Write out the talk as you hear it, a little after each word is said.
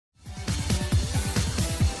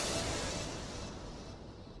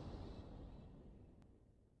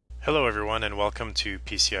Hello everyone and welcome to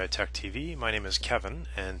PCI Tech TV. My name is Kevin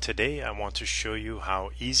and today I want to show you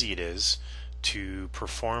how easy it is to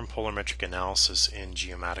perform polarimetric analysis in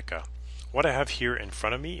Geomatica. What I have here in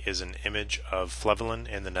front of me is an image of Flevoland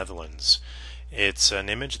in the Netherlands. It's an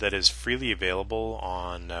image that is freely available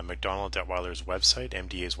on McDonald Detweiler's website,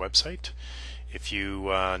 MDA's website. If you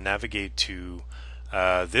navigate to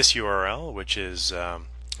this URL, which is, or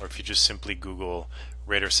if you just simply Google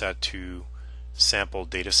RadarSat-2 sample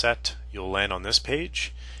dataset, you'll land on this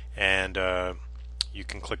page, and you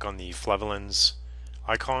can click on the Flevoland's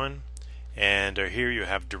icon, and here you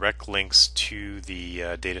have direct links to the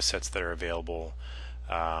datasets that are available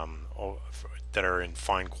that are in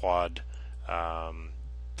fine quad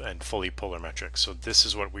and fully polarimetric. So this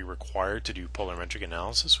is what we require to do polarimetric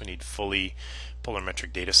analysis. We need fully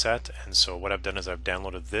polarimetric dataset, and so what I've done is I've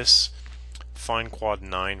downloaded this fine quad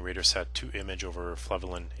 9 RadarSat-2 image over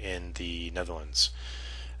Flevoland in the Netherlands.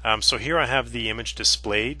 So here I have the image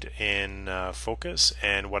displayed in focus,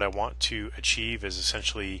 and what I want to achieve is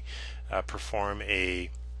essentially perform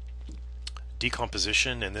a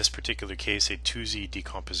decomposition, in this particular case a 2Z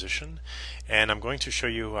decomposition, and I'm going to show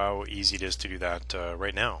you how easy it is to do that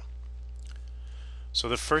right now. So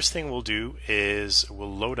the first thing we'll do is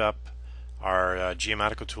we'll load up our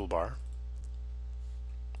Geomatica toolbar.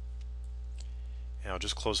 And I'll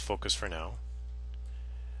just close focus for now.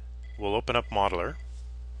 We'll open up Modeler.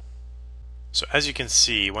 So as you can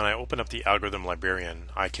see, when I open up the algorithm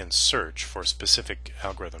librarian, I can search for specific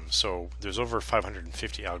algorithms. So there's over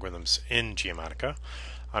 550 algorithms in Geomatica.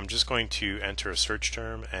 I'm just going to enter a search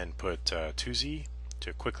term and put 2Z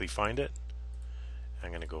to quickly find it. I'm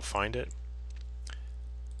going to go find it.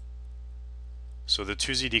 So the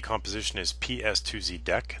 2Z decomposition is PS2Z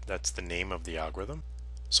Dec. That's the name of the algorithm.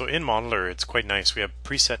 So in Modeler, it's quite nice. We have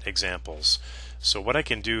preset examples. So what I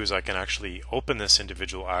can do is I can actually open this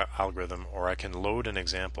individual algorithm, or I can load an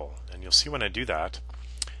example. And you'll see when I do that,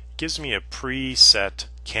 it gives me a preset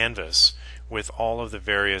canvas with all of the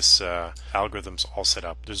various algorithms all set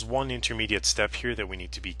up. There's one intermediate step here that we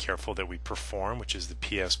need to be careful that we perform, which is the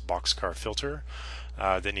PS boxcar filter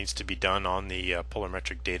that needs to be done on the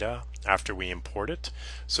polarimetric data after we import it.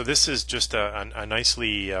 So this is just a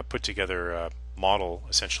nicely put together model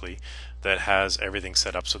essentially that has everything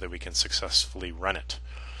set up so that we can successfully run it.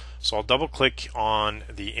 So I'll double click on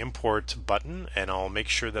the import button, and I'll make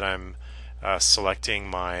sure that I'm selecting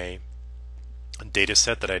my data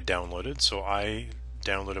set that I downloaded. So I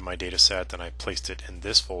downloaded my data set and I placed it in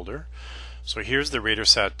this folder. So here's the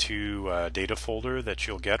RadarSat-2 data folder that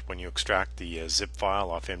you'll get when you extract the zip file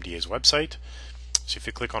off MDA's website. So if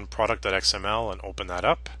you click on product.xml and open that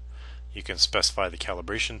up, you can specify the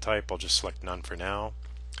calibration type. I'll just select none for now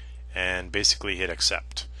and basically hit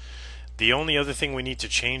accept. The only other thing we need to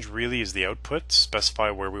change really is the output.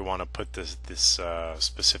 Specify where we want to put this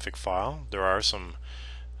specific file. There are some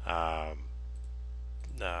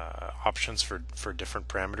options for different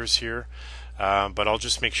parameters here, but I'll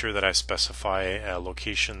just make sure that I specify a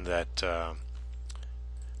location that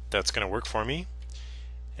that's going to work for me.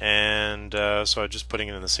 And so I'm just putting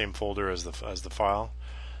it in the same folder as the file,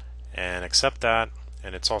 and accept that,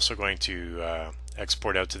 and it's also going to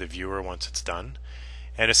export out to the viewer once it's done.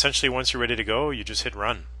 And essentially once you're ready to go, you just hit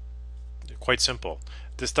run. Quite simple.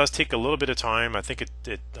 This does take a little bit of time. I think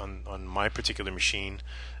it on my particular machine,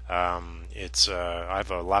 I have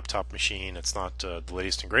a laptop machine. It's not the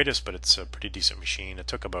latest and greatest, but it's a pretty decent machine. It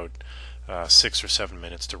took about 6 or 7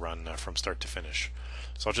 minutes to run from start to finish.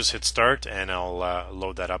 So I'll just hit start, and I'll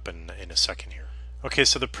load that up in a second here. Okay,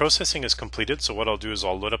 so the processing is completed, so what I'll do is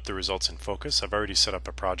I'll load up the results in focus. I've already set up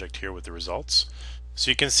a project here with the results.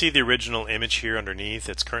 So you can see the original image here underneath.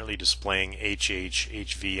 It's currently displaying HH,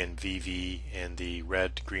 HV, and VV in the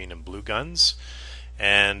red, green, and blue guns.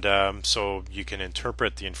 And so you can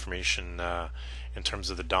interpret the information in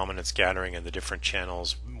terms of the dominant scattering and the different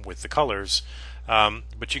channels with the colors.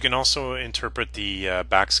 But you can also interpret the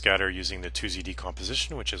backscatter using the 2Z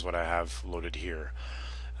decomposition, which is what I have loaded here.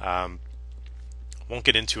 Won't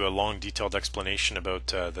get into a long detailed explanation about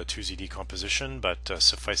the 2Z decomposition, but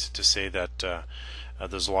suffice it to say that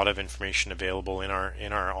there's a lot of information available in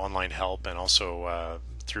our online help, and also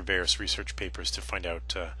through various research papers to find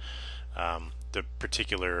out the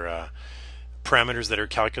particular parameters that are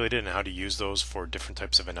calculated and how to use those for different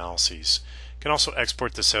types of analyses. You can also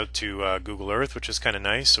export this out to Google Earth, which is kind of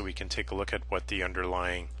nice, so we can take a look at what the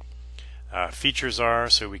underlying features are.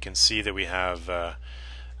 So we can see that we have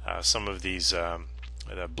some of these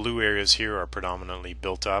the blue areas here are predominantly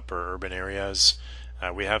built up or urban areas.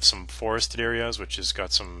 We have some forested areas, which has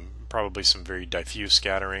got probably some very diffuse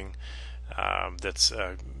scattering that's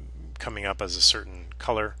coming up as a certain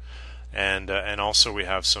color. And also we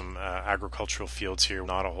have some agricultural fields here,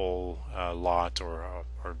 not a whole lot, or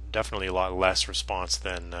definitely a lot less response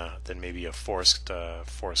than maybe a forest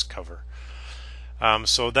cover.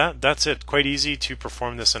 So that's it. Quite easy to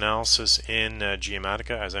perform this analysis in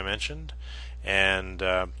Geomatica, as I mentioned, and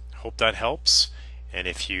hope that helps. And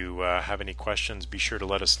if you have any questions, be sure to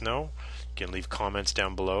let us know. You can leave comments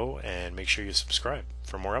down below, and make sure you subscribe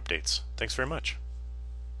for more updates. Thanks very much.